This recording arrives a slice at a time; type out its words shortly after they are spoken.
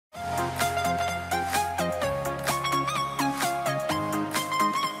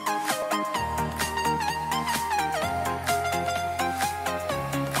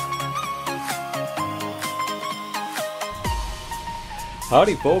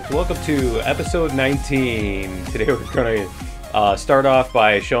Howdy folks, welcome to episode 19. Today we're going to start off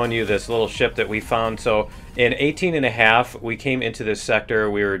by showing you this little ship that we found. So in 18 and a half, we came into this sector,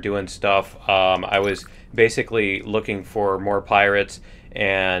 we were doing stuff. I was basically looking for more pirates,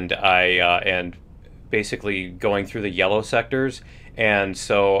 and and basically going through the yellow sectors. And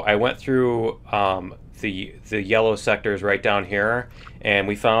so I went through the yellow sectors right down here, and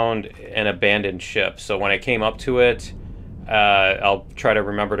we found an abandoned ship. So when I came up to it, I'll try to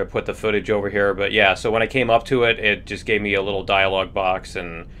remember to put the footage over here, but yeah, so when I came up to it, it just gave me a little dialogue box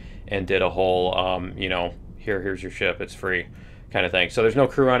and did a whole, you know, here's your ship, it's free kind of thing. So there's no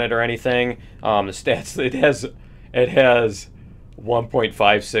crew on it or anything. The stats, it has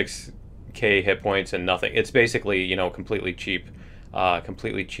 1.56k hit points and nothing. It's basically, you know, completely cheap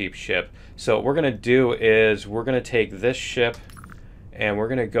ship. So what we're gonna do is we're gonna take this ship and we're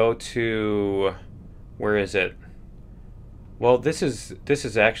gonna go to, where is it? Well, this is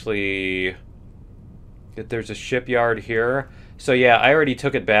actually, there's a shipyard here. So yeah, I already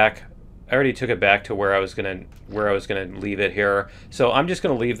took it back. I already took it back to where I was gonna leave it here. So I'm just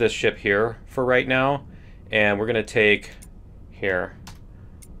gonna leave this ship here for right now, and we're gonna take here.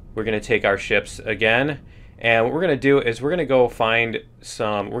 We're gonna take our ships again, and what we're gonna do is we're gonna go find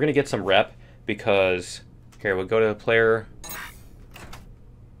some. We're gonna get some rep, because here we'll go to the player.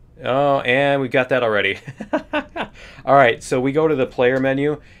 Oh, and we got that already. All right, so we go to the player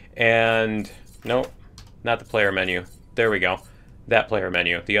menu, and nope, not the player menu. There we go. That player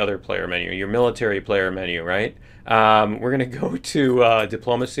menu, the other player menu, your military player menu, right? We're gonna go to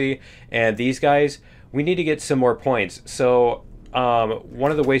diplomacy, and these guys, we need to get some more points. So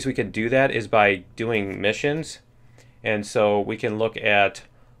one of the ways we can do that is by doing missions, and so we can look at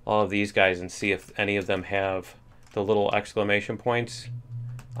all of these guys and see if any of them have the little exclamation points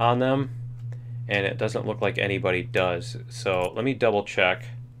on them, and it doesn't look like anybody does. So let me double check.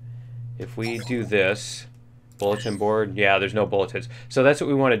 If we do this bulletin board, yeah, there's no bulletins. So that's what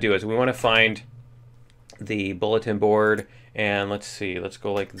we want to do, is we want to find the bulletin board, and let's see, let's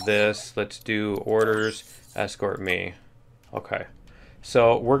go like this. Let's do orders, escort me. Okay,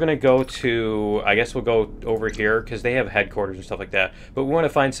 so we're gonna go to, I guess we'll go over here because they have headquarters and stuff like that, but we want to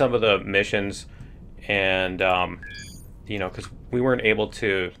find some of the missions, and you know, because we weren't able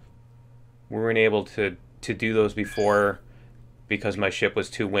to do those before because my ship was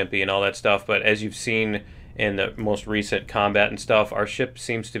too wimpy and all that stuff. But as you've seen in the most recent combat and stuff, our ship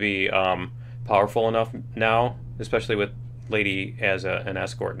seems to be powerful enough now, especially with Lady as an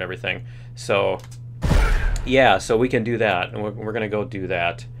escort and everything. So yeah, so we can do that, and we're gonna go do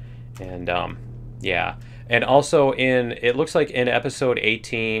that. And yeah, and also it looks like in episode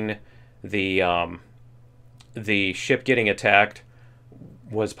 18, the ship getting attacked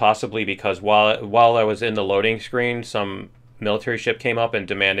was possibly because while I was in the loading screen, some military ship came up and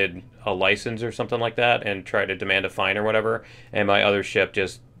demanded a license or something like that, and tried to demand a fine or whatever, and my other ship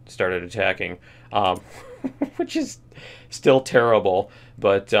just started attacking, which is still terrible.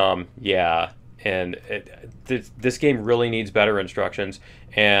 But yeah, and this game really needs better instructions.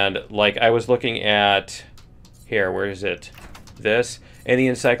 And like, I was looking at here, where is it? This in the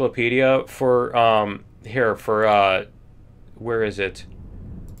encyclopedia for here for where is it?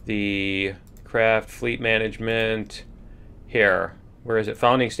 The craft fleet management. Here, where is it?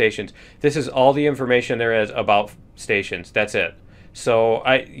 Founding stations. This is all the information there is about stations. That's it. So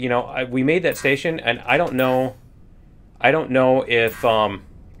we made that station, and I don't know if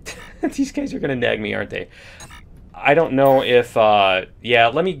these guys are gonna nag me, aren't they? I don't know if yeah,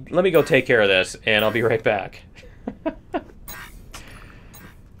 let me go take care of this, and I'll be right back.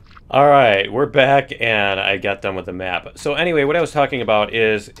 All right, we're back, and I got done with the map. So anyway, what I was talking about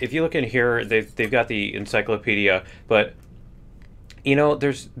is, if you look in here, they've got the encyclopedia, but you know,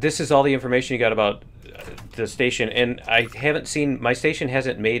 this is all the information you got about the station, and I haven't seen, my station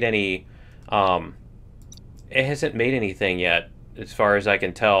hasn't made any, it hasn't made anything yet, as far as I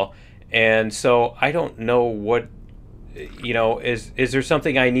can tell, and so I don't know what, you know, is there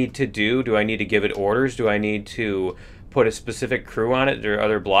something I need to do? Do I need to give it orders? Do I need to put a specific crew on it? There are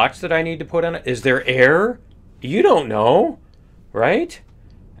other blocks that I need to put on it. Is there air? You don't know, right?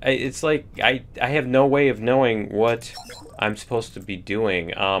 It's like I have no way of knowing what I'm supposed to be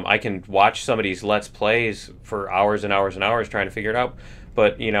doing. I can watch somebody's Let's Plays for hours and hours and hours trying to figure it out,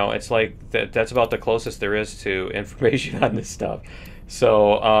 but you know, it's like that's about the closest there is to information on this stuff.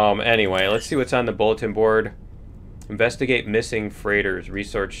 So anyway, let's see what's on the bulletin board. Investigate missing freighters.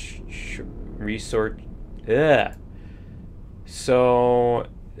 Research. Ugh. So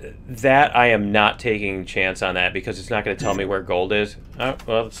that I am not taking a chance on that, because it's not going to tell me where gold is. Oh,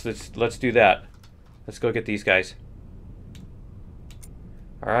 well, let's do that. Let's go get these guys.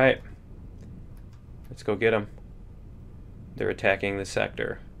 Alright. Let's go get them. They're attacking the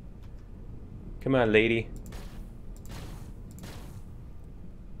sector. Come on, lady.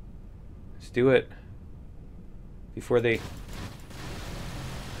 Let's do it. Before they...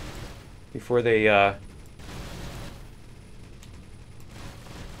 There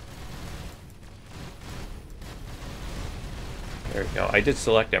we go. I did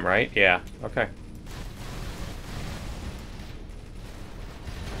select them, right? Yeah. Okay.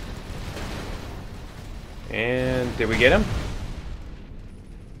 And did we get him?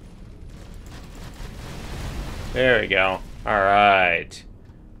 There we go. Alright.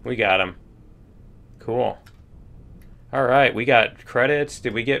 We got him. Cool. Alright, we got credits.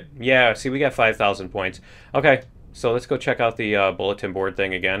 Did we get... Yeah, see, we got 5,000 points. Okay, so let's go check out the bulletin board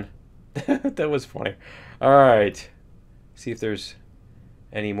thing again. That was funny. Alright. See if there's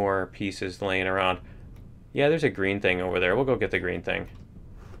any more pieces laying around. Yeah, there's a green thing over there. We'll go get the green thing.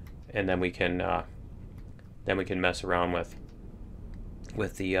 And then we can mess around with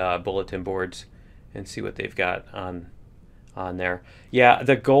the bulletin boards and see what they've got on there. Yeah,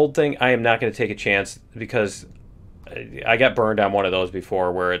 the gold thing, I am not going to take a chance because I got burned on one of those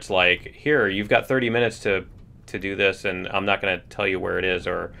before where it's like, here, you've got 30 minutes to do this, and I'm not going to tell you where it is,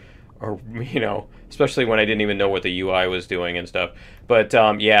 or you know, especially when I didn't even know what the UI was doing and stuff. But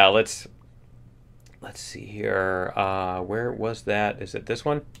yeah, let's see here. Where was that? Is it this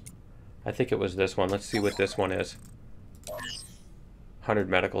one? I think it was this one. Let's see what this one is. 100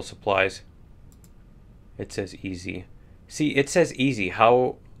 medical supplies. It says easy. See, it says easy.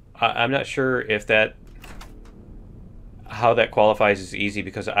 How? I'm not sure if how that qualifies as easy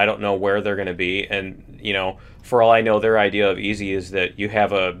because I don't know where they're going to be. And, you know, for all I know, their idea of easy is that you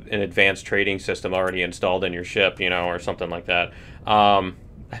have an advanced trading system already installed in your ship, you know, or something like that. I'm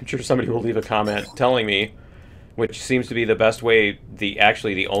sure somebody will leave a comment telling me, which seems to be the best way,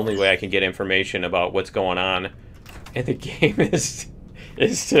 actually the only way I can get information about what's going on in the game is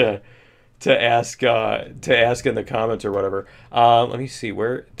to ask in the comments or whatever. Let me see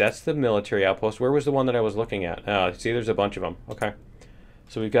where that's the military outpost. Where was the one that I was looking at? See, there's a bunch of them. Okay,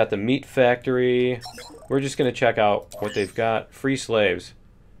 so we've got the meat factory. We're just gonna check out what they've got. Free slaves.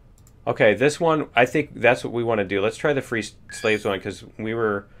 Okay, this one, I think that's what we want to do. Let's try the free slaves one because we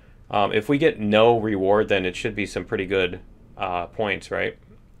were. If we get no reward, then it should be some pretty good points, right?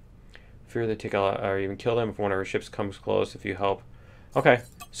 Fear they take a lot, or even kill them if one of our ships comes close. If you help. Okay,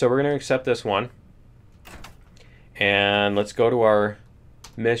 so we're going to accept this one. And let's go to our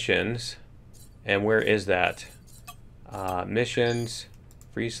missions. And where is that? Missions,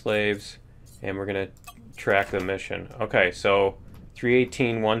 free slaves, and we're going to track the mission. Okay, so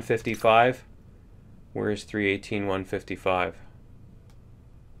 318-155. Where is 318-155?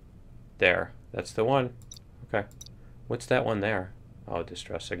 There. That's the one. Okay. What's that one there? Oh,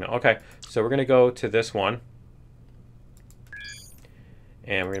 distress signal. Okay, so we're going to go to this one.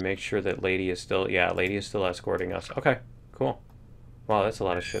 And we're going to make sure that Lady is still... Yeah, Lady is still escorting us. Okay, cool. Wow, that's a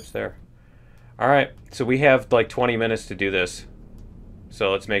lot of ships there. Alright, so we have like 20 minutes to do this.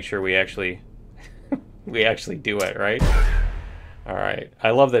 So let's make sure we actually... we actually do it, right? Alright.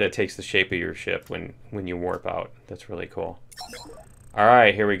 I love that it takes the shape of your ship when you warp out. That's really cool.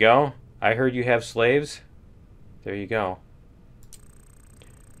 Alright, here we go. I heard you have slaves. There you go.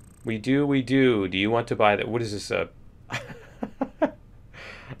 We do, we do. Do you want to buy that? What is this?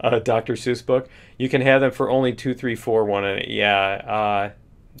 A Dr. Seuss book? You can have them for only 2, 3, 4, 1. And yeah.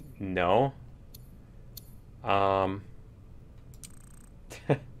 No. Uh-huh.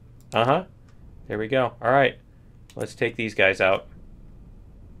 There we go. All right. Let's take these guys out.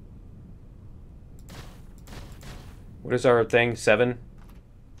 What is our thing? 7?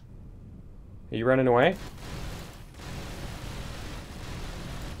 Are you running away?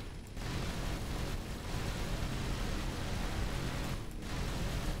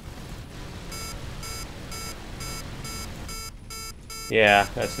 Yeah,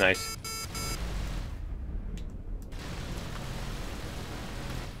 that's nice.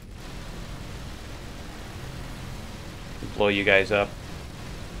 Blow you guys up.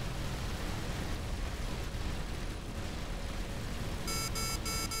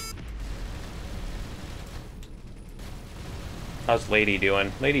 How's Lady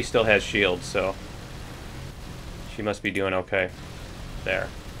doing? Lady still has shields, so she must be doing okay. There.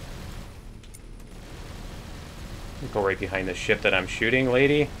 Go right behind the ship that I'm shooting,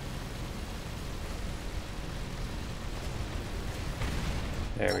 Lady.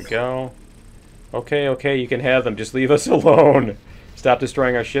 There we go. Okay, okay, you can have them. Just leave us alone. Stop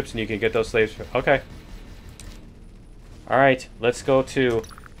destroying our ships and you can get those slaves. Okay. Alright, let's go to...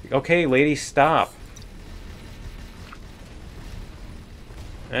 Okay, Lady, stop.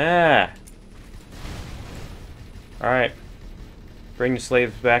 Ah! Alright. Bring the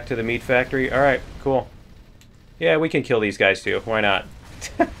slaves back to the meat factory. Alright, cool. Yeah, we can kill these guys too. Why not?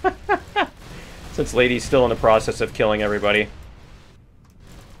 Since Lady's still in the process of killing everybody.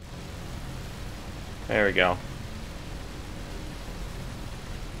 There we go.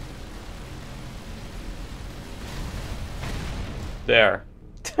 There.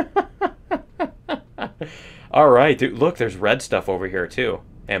 Alright, dude, look, there's red stuff over here too.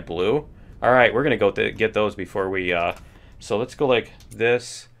 And blue. Alright, we're gonna go get those before we, so let's go like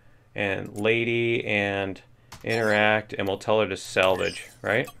this, and Lady, and interact, and we'll tell her to salvage,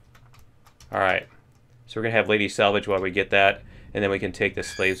 right? Alright. So we're gonna have Lady salvage while we get that, and then we can take the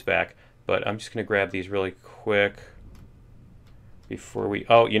slaves back. But I'm just gonna grab these really quick before we,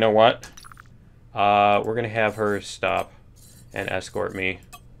 oh, you know what? We're gonna have her stop and escort me.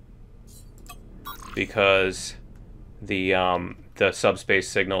 Because the subspace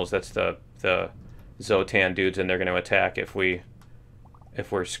signals, that's the Zotan dudes, and they're going to attack if we're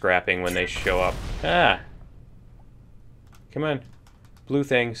scrapping when they show up. Ah! Come on. Blue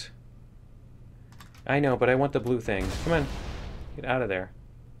things. I know, but I want the blue things. Come on. Get out of there.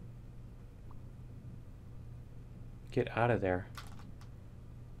 Get out of there.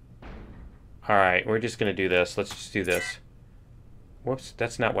 Alright, we're just going to do this. Let's just do this. Whoops,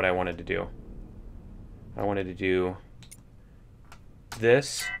 that's not what I wanted to do. I wanted to do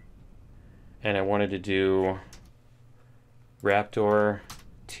this, and I wanted to do Raptor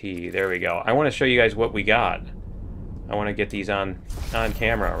T. There we go. I want to show you guys what we got. I want to get these on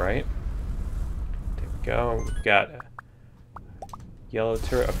camera, right? There we go. We've got a yellow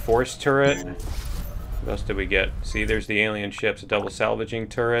turret, a force turret. What else did we get? See, there's the alien ships, a double salvaging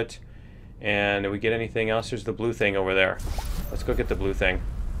turret. And did we get anything else? There's the blue thing over there. Let's go get the blue thing.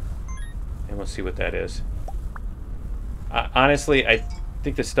 And we'll see what that is. Honestly, I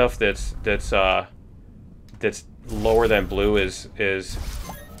think the stuff that's lower than blue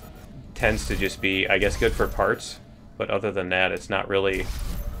tends to just be, I guess, good for parts. But other than that, it's not really.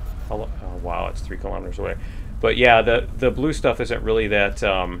 Oh wow, it's 3 kilometers away. But yeah, the blue stuff isn't really that.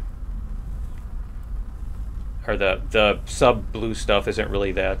 Or the sub-blue stuff isn't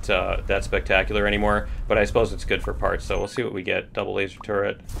really that that spectacular anymore. But I suppose it's good for parts. So we'll see what we get. Double laser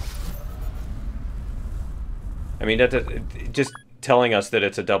turret. I mean, just telling us that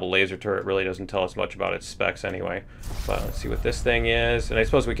it's a double laser turret really doesn't tell us much about its specs anyway. But let's see what this thing is, and I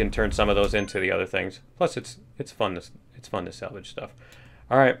suppose we can turn some of those into the other things. Plus, it's fun to salvage stuff.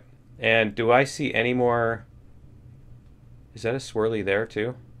 All right, and do I see any more? Is that a swirly there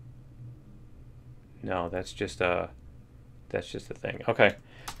too? No, that's just a thing. Okay,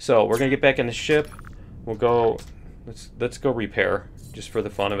 so we're gonna get back in the ship. We'll go. Let's go repair just for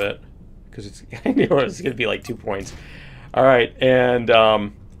the fun of it. Because I knew it was going to be like 2 points. All right, and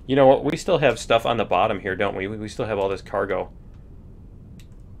you know what? We still have stuff on the bottom here, don't we? We still have all this cargo.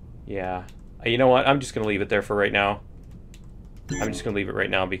 Yeah. You know what? I'm just going to leave it there for right now. I'm just going to leave it right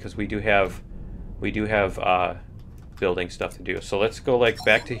now because we do have building stuff to do. So let's go like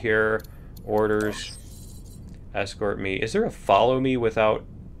back to here. Orders. Escort me. Is there a follow me without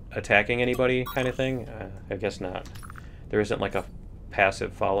attacking anybody kind of thing? I guess not. There isn't like a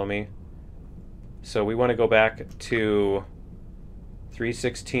passive follow me. So we want to go back to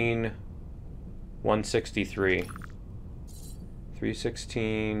 316, 163.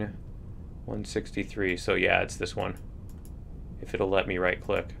 316, 163. So yeah, it's this one. If it'll let me right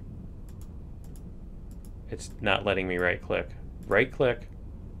click. It's not letting me right click. Right click.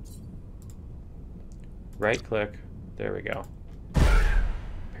 Right click. There we go.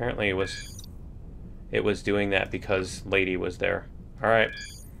 Apparently it was doing that because Lady was there. All right.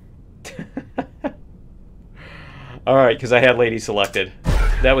 All right, because I had Lady selected.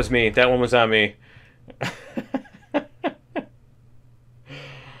 That was me. That one was on me.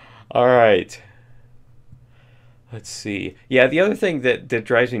 All right. Let's see. Yeah, the other thing that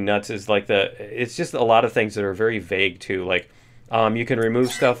drives me nuts is like it's just a lot of things that are very vague too. Like, you can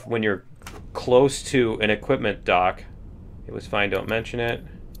remove stuff when you're close to an equipment dock. It was fine. Don't mention it.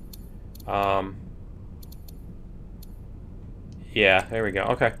 Yeah, there we go.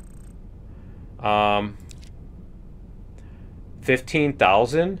 Okay.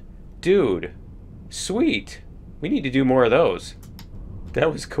 15,000? Dude, sweet. We need to do more of those.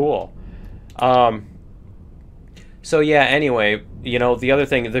 That was cool. So yeah, anyway, you know, the other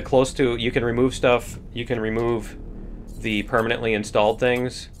thing, the close to, you can remove stuff, you can remove the permanently installed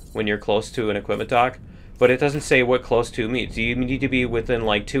things when you're close to an equipment dock, but it doesn't say what close to means. Do you need to be within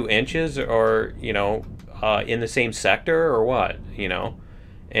like 2 inches or, you know, in the same sector or what, you know?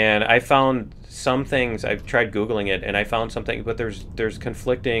 And I found some things. I've tried Googling it, and I found something, but there's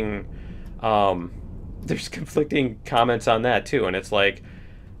conflicting there's conflicting comments on that too. And it's like,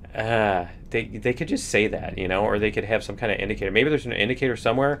 they could just say that, you know, or they could have some kind of indicator. Maybe there's an indicator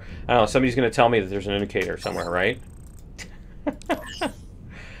somewhere. I don't know. Somebody's going to tell me that there's an indicator somewhere, right?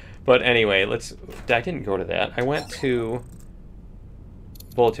 But anyway, let's. I didn't go to that. I went to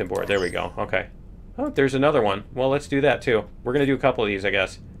bulletin board. There we go. Okay. Oh, there's another one. Well, let's do that too. We're going to do a couple of these, I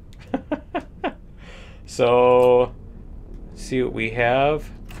guess. So, let's see what we have.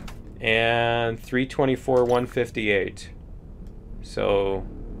 And 324, 158. So,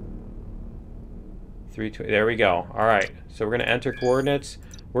 320. There we go. All right. So we're going to enter coordinates.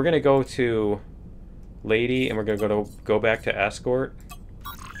 We're going to go to lady, and we're going to go back to escort.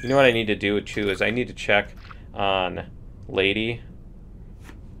 You know what I need to do too is I need to check on lady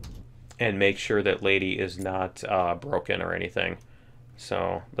and make sure that lady is not broken or anything.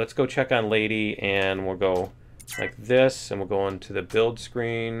 So let's go check on lady, and we'll go like this, and we'll go into the build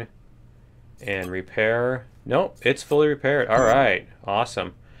screen and repair. Nope, it's fully repaired. All right,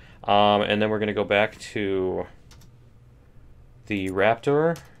 awesome. And then we're going to go back to the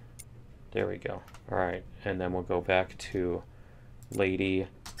Raptor. There we go. All right, and then we'll go back to lady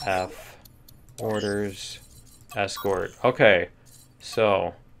F orders escort. Okay,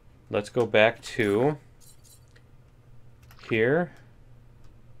 so let's go back to here.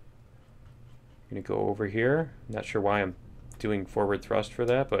 I'm gonna go over here. Not sure why I'm doing forward thrust for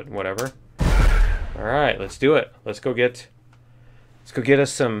that, but whatever. All right, let's do it. Let's go get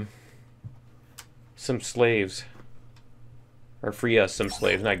us some slaves, or free us some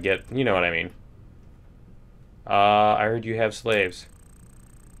slaves. Not get, you know what I mean. I heard you have slaves.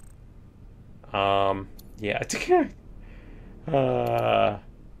 Yeah. All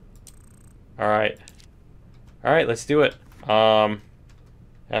right. All right, let's do it.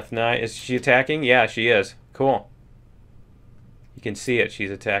 F9, is she attacking? Yeah, she is. Cool. You can see it.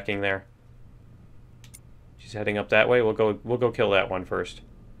 She's attacking there. She's heading up that way. We'll go kill that one first.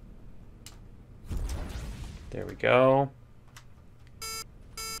 There we go.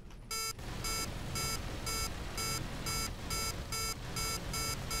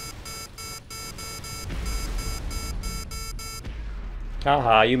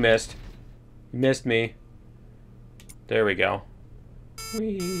 Haha, you missed. You missed me. There we go.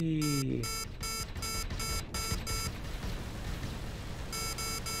 Whee!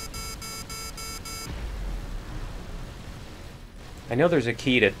 I know there's a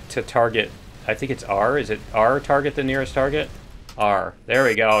key to target. I think it's R. Is it R target the nearest target? R. There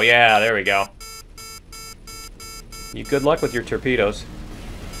we go. Yeah, there we go. You good luck with your torpedoes.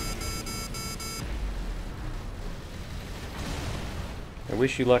 I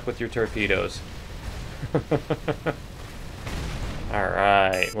wish you luck with your torpedoes.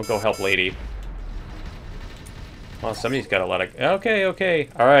 Alright, we'll go help lady. Well, somebody's got a lot of... Okay, okay.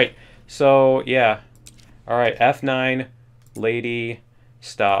 Alright, so, yeah. Alright, F9, lady,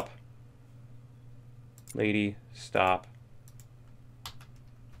 stop. Lady, stop.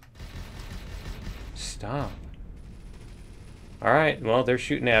 Stop. Alright, well, they're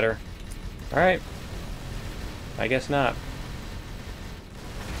shooting at her. Alright. I guess not.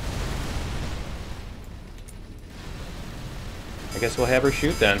 I guess we'll have her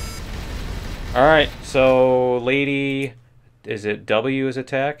shoot then. Alright, so lady, is it W is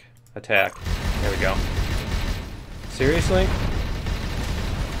attack? Attack. There we go. Seriously?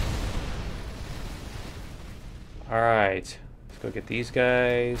 Alright, let's go get these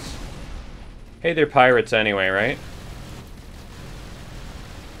guys. Hey, they're pirates anyway, right?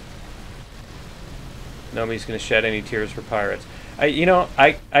 Nobody's gonna shed any tears for pirates.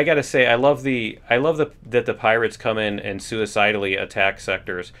 I gotta say, I love that the pirates come in and suicidally attack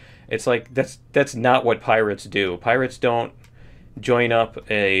sectors. It's like that's not what pirates do. Pirates don't join up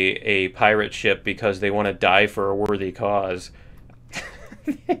a pirate ship because they want to die for a worthy cause.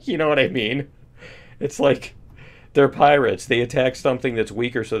 You know what I mean? It's like they're pirates. They attack something that's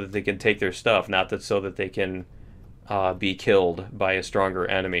weaker so that they can take their stuff, not that so that they can be killed by a stronger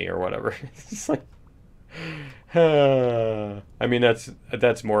enemy or whatever. It's like. I mean,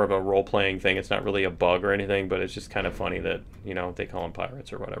 that's more of a role-playing thing. It's not really a bug or anything, but it's just kind of funny that, you know, they call them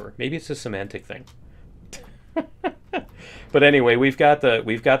pirates or whatever. Maybe it's a semantic thing. But anyway, we've got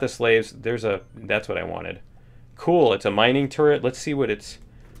the slaves. That's what I wanted. Cool. It's a mining turret. Let's see what it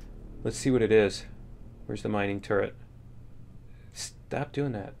is. Where's the mining turret? Stop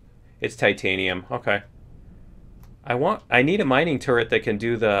doing that. It's titanium. Okay. I need a mining turret that can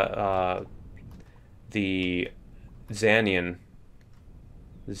do the Xanian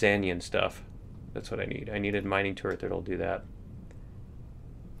stuff. That's what I need. I need a mining turret that'll do that.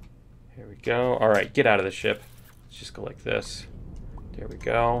 There we go. All right, get out of the ship. Let's just go like this. There we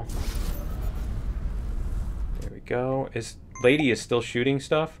go. There we go. Lady is still shooting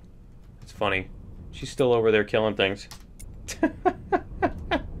stuff? It's funny. She's still over there killing things.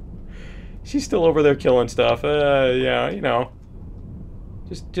 She's still over there killing stuff. Yeah, you know.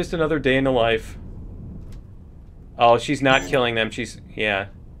 Just another day in the life. Oh, she's not killing them. Yeah.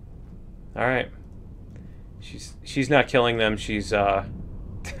 All right. She's not killing them. She's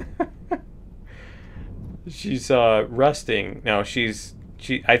she's resting. No,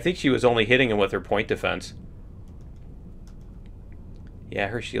 I think she was only hitting him with her point defense. Yeah,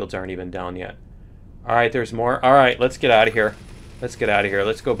 her shields aren't even down yet. All right, there's more. All right, let's get out of here. Let's get out of here.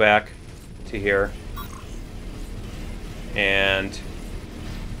 Let's go back to here. And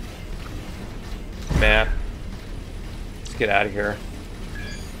map. Let's get out of here.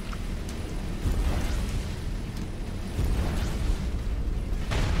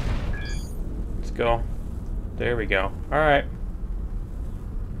 Let's go. There we go. All right.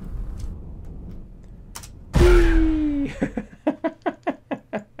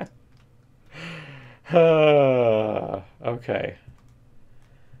 Okay.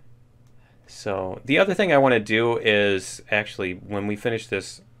 So the other thing I want to do is actually when we finish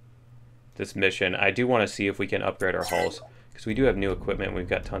this mission, I do want to see if we can upgrade our hulls because we do have new equipment. We've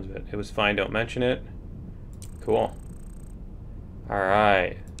got tons of it. It was fine. Don't mention it. Cool. All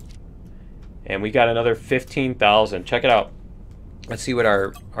right. And we got another 15,000. Check it out. Let's see what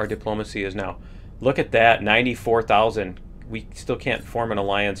our diplomacy is now. Look at that, 94,000. We still can't form an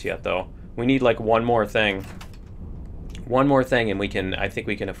alliance yet, though. We need like one more thing. One more thing, and I think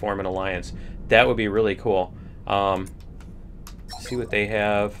we can form an alliance. That would be really cool. See what they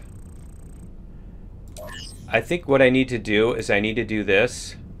have. I think what I need to do is I need to do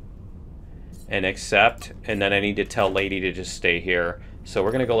this and accept, and then I need to tell Lady to just stay here. So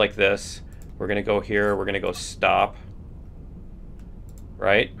we're gonna go like this. We're gonna go here. We're gonna go stop.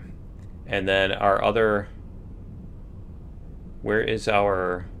 Right? And then our other... Where's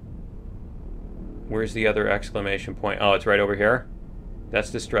the other exclamation point? Oh, it's right over here. That's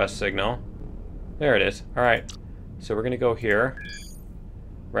distress signal. There it is. All right. So we're going to go here.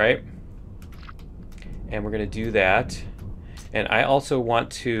 Right? And we're going to do that. And I also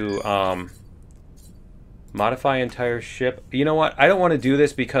want to modify entire ship. You know what? I don't want to do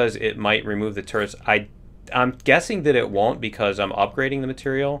this because it might remove the turrets. I'm guessing that it won't because I'm upgrading the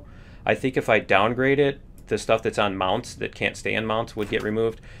material. I think if I downgrade it, the stuff that's on mounts that can't stay on mounts would get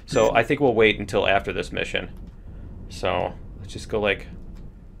removed. So I think we'll wait until after this mission. So let's just go like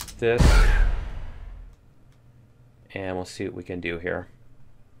this. And we'll see what we can do here.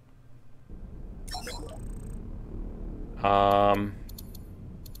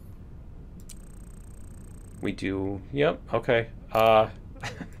 We do, yep, okay. Not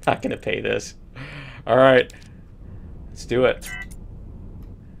gonna pay this. All right, let's do it.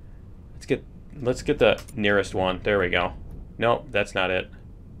 Let's get the nearest one. There we go. Nope, that's not it.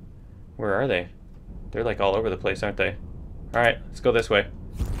 Where are they? They're like all over the place, aren't they? All right, let's go this way.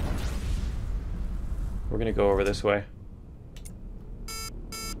 We're gonna go over this way.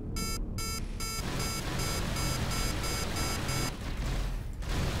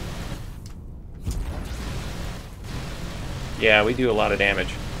 Yeah, we do a lot of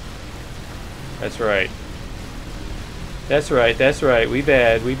damage. That's right. That's right, that's right. We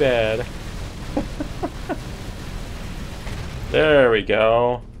bad, we bad. There we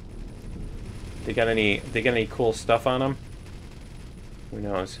go. They got any cool stuff on them? Who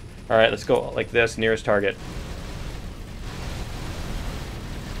knows? All right, let's go like this, nearest target.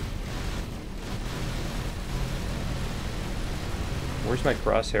 Where's my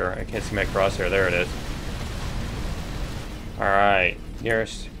crosshair? I can't see my crosshair. There it is. All right,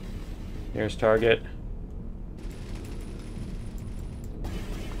 nearest target.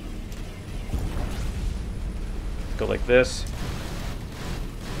 Go like this.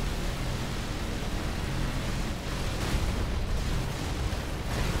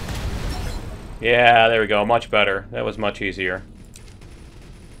 Yeah, there we go. Much better. That was much easier.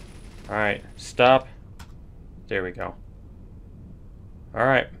 Alright, stop. There we go.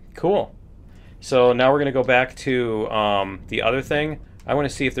 Alright, cool. So now we're going to go back to the other thing. I want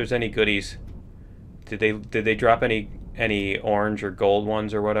to see if there's any goodies. Did they drop any orange or gold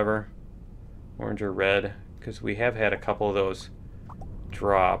ones or whatever? Orange or red? Because we have had a couple of those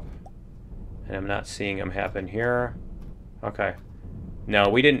drop. And I'm not seeing them happen here. Okay. No,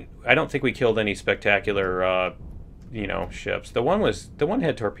 we didn't. I don't think we killed any spectacular, you know, ships. The one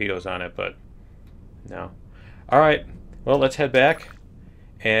had torpedoes on it, but no. All right. Well, let's head back,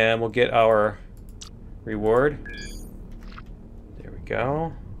 and we'll get our reward. There we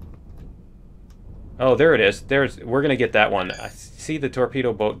go. Oh, there it is. We're gonna get that one. I see the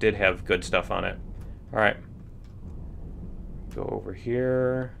torpedo boat did have good stuff on it. All right. Go over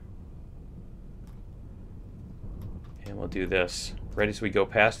here. And we'll do this. Right as we go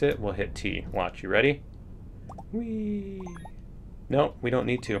past it, we'll hit T. Watch, you ready? Whee! No, we don't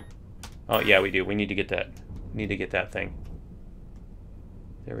need to. Oh, yeah, we do. We need to get that. Need to get that thing.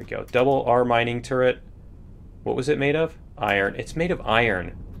 There we go. Double R mining turret. What was it made of? Iron. It's made of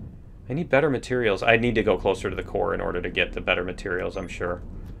iron. I need better materials. I need to go closer to the core in order to get the better materials, I'm sure.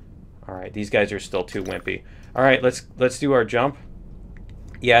 All right, these guys are still too wimpy. All right, let's do our jump.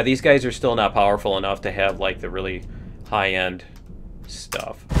 Yeah, these guys are still not powerful enough to have like the really high-end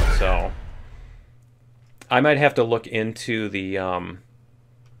stuff. So I might have to look into the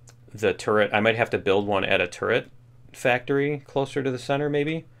turret. I might have to build one at a turret factory closer to the center,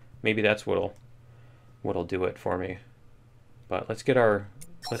 maybe. Maybe that's what'll do it for me. But let's get our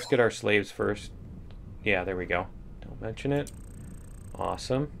slaves first. Yeah, there we go. Don't mention it.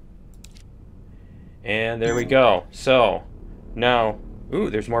 Awesome. And there we go. So now,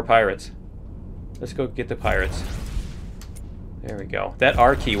 ooh, there's more pirates. Let's go get the pirates. There we go. That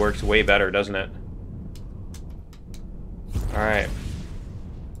R key works way better, doesn't it? All right.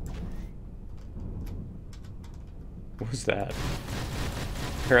 What was that?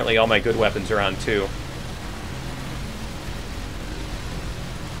 Apparently all my good weapons are on too.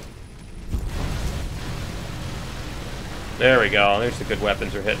 There we go. There's the good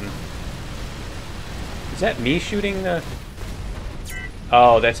weapons are hitting. Is that me shooting the...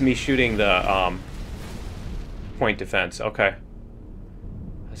 Oh, that's me shooting the point defense. Okay.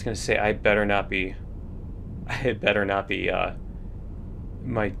 I was going to say, I better not be...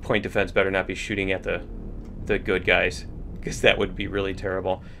 my point defense better not be shooting at the good guys, because that would be really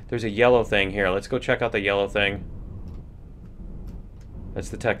terrible. There's a yellow thing here. Let's go check out the yellow thing. That's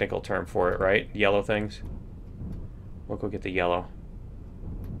the technical term for it, right? Yellow things. We'll go get the yellow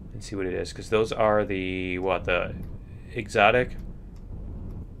and see what it is, because those are the, what, the exotic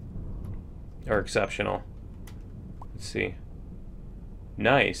or exceptional? Let's see.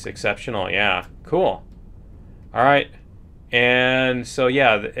 Nice, exceptional, yeah, cool. All right, and so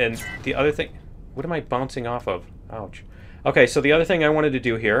yeah, and the other thing, what am I bouncing off of? Ouch. Okay, so the other thing I wanted to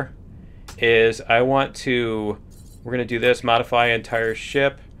do here is we're gonna do this, modify entire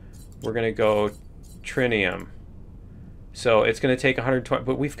ship. We're gonna go trinium. So it's going to take 120,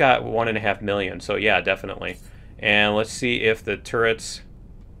 but we've got 1.5 million, so yeah, definitely. And let's see if the turrets,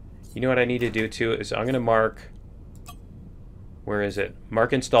 you know what I need to do too, is I'm going to mark, where is it?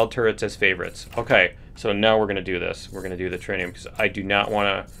 Mark installed turrets as favorites. Okay, so now we're going to do this. We're going to do the training, because I do not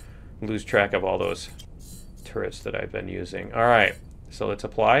want to lose track of all those turrets that I've been using. All right, so let's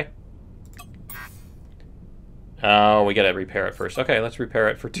apply. Oh, we got to repair it first. Okay, let's repair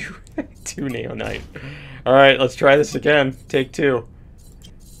it for two neonite. All right, let's try this again. Take 2.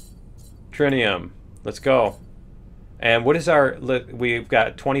 Trinium. Let's go. And what is our... We've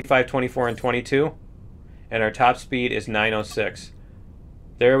got 25, 24, and 22. And our top speed is 906.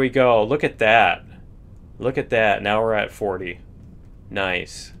 There we go. Look at that. Look at that. Now we're at 40.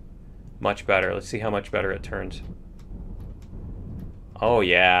 Nice. Much better. Let's see how much better it turns. Oh,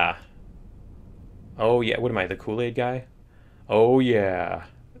 yeah. Oh, yeah. What am I, the Kool-Aid guy? Oh, yeah.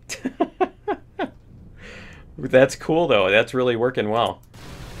 That's cool, though. That's really working well.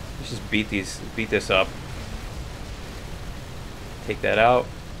 Let's just beat this up. Take that out.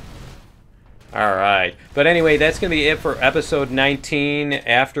 All right. But anyway, that's going to be it for episode 19.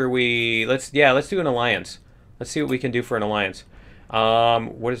 After let's do an alliance. Let's see what we can do for an alliance.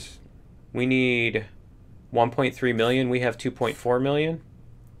 We need 1.3 million. We have 2.4 million.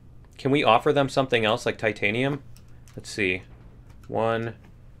 Can we offer them something else like titanium? Let's see. 1.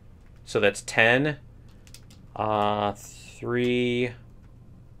 So that's 10.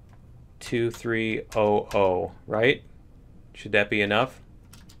 32300, right? Should that be enough?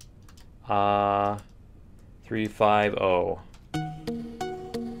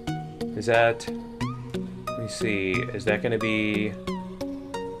 350. Is that... Let me see. Is that going to be...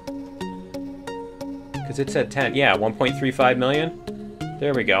 Because it said 10. Yeah, 1.35 million.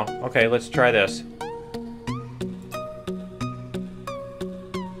 There we go. Okay, let's try this.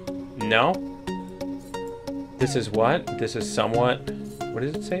 No? This is what? This is somewhat... What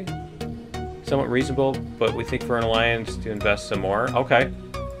does it say? Somewhat reasonable, but we think for an alliance to invest some more. Okay.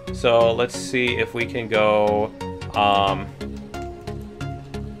 So let's see if we can go...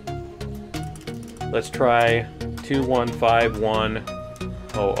 let's try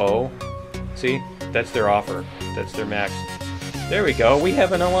 215100. See? That's their offer. That's their max. There we go. We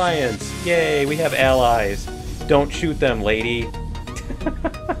have an alliance. Yay, we have allies. Don't shoot them, lady.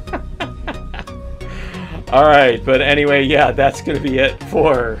 All right, but anyway, yeah, that's gonna be it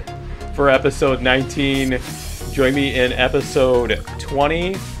for episode 19. Join me in episode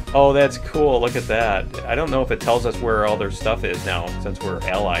 20. Oh, that's cool. Look at that. I don't know if it tells us where all their stuff is now, since we're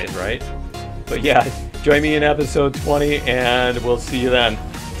allies, right? But yeah, join me in episode 20, and we'll see you then.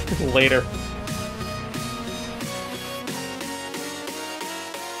 Later.